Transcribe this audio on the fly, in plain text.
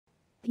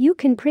You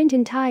can print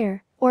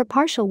entire or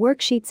partial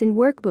worksheets in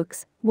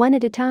workbooks, one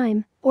at a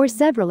time, or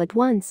several at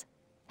once.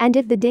 And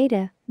if the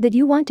data that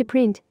you want to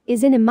print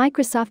is in a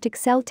Microsoft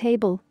Excel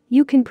table,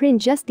 you can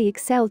print just the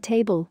Excel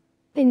table.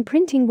 In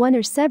printing one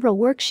or several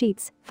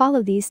worksheets,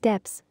 follow these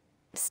steps.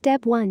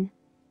 Step 1.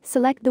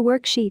 Select the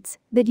worksheets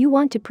that you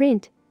want to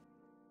print.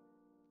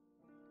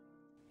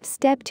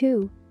 Step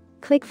 2.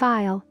 Click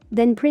File,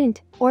 then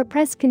Print, or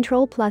press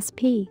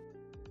Ctrl+P.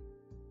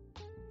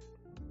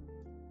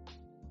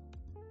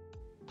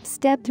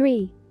 Step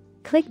 3.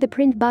 Click the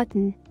Print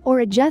button, or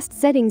adjust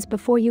settings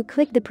before you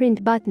click the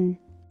Print button.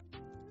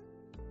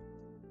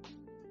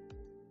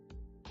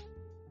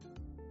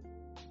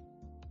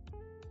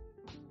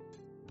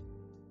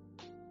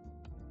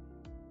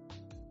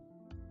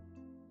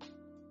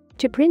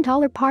 To print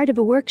all or part of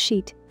a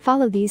worksheet,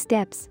 follow these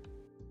steps.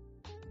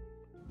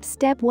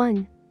 Step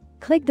 1.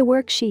 Click the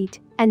worksheet,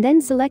 and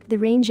then select the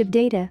range of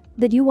data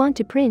that you want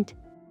to print.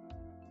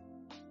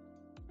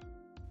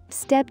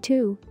 Step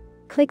 2.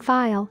 Click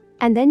File,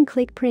 and then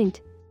click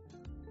Print.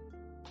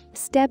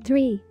 Step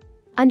 3.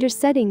 Under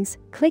Settings,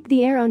 click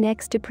the arrow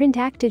next to Print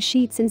Active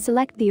Sheets and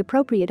select the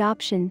appropriate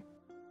option.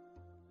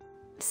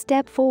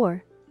 Step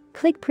 4.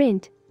 Click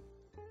Print.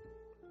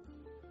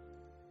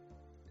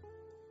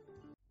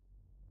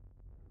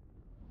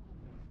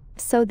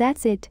 So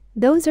that's it.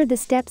 Those are the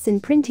steps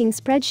in printing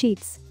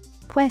spreadsheets.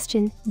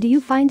 Question: do you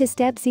find the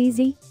steps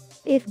easy?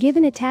 If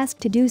given a task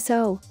to do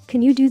so,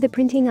 can you do the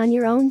printing on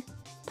your own?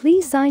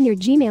 Please sign your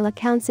Gmail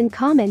accounts and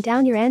comment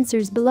down your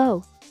answers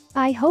below.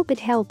 I hope it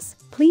helps.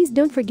 Please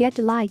don't forget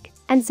to like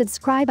and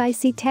subscribe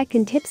AyseeTech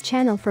and Tips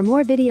channel for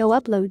more video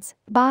uploads.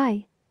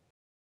 Bye.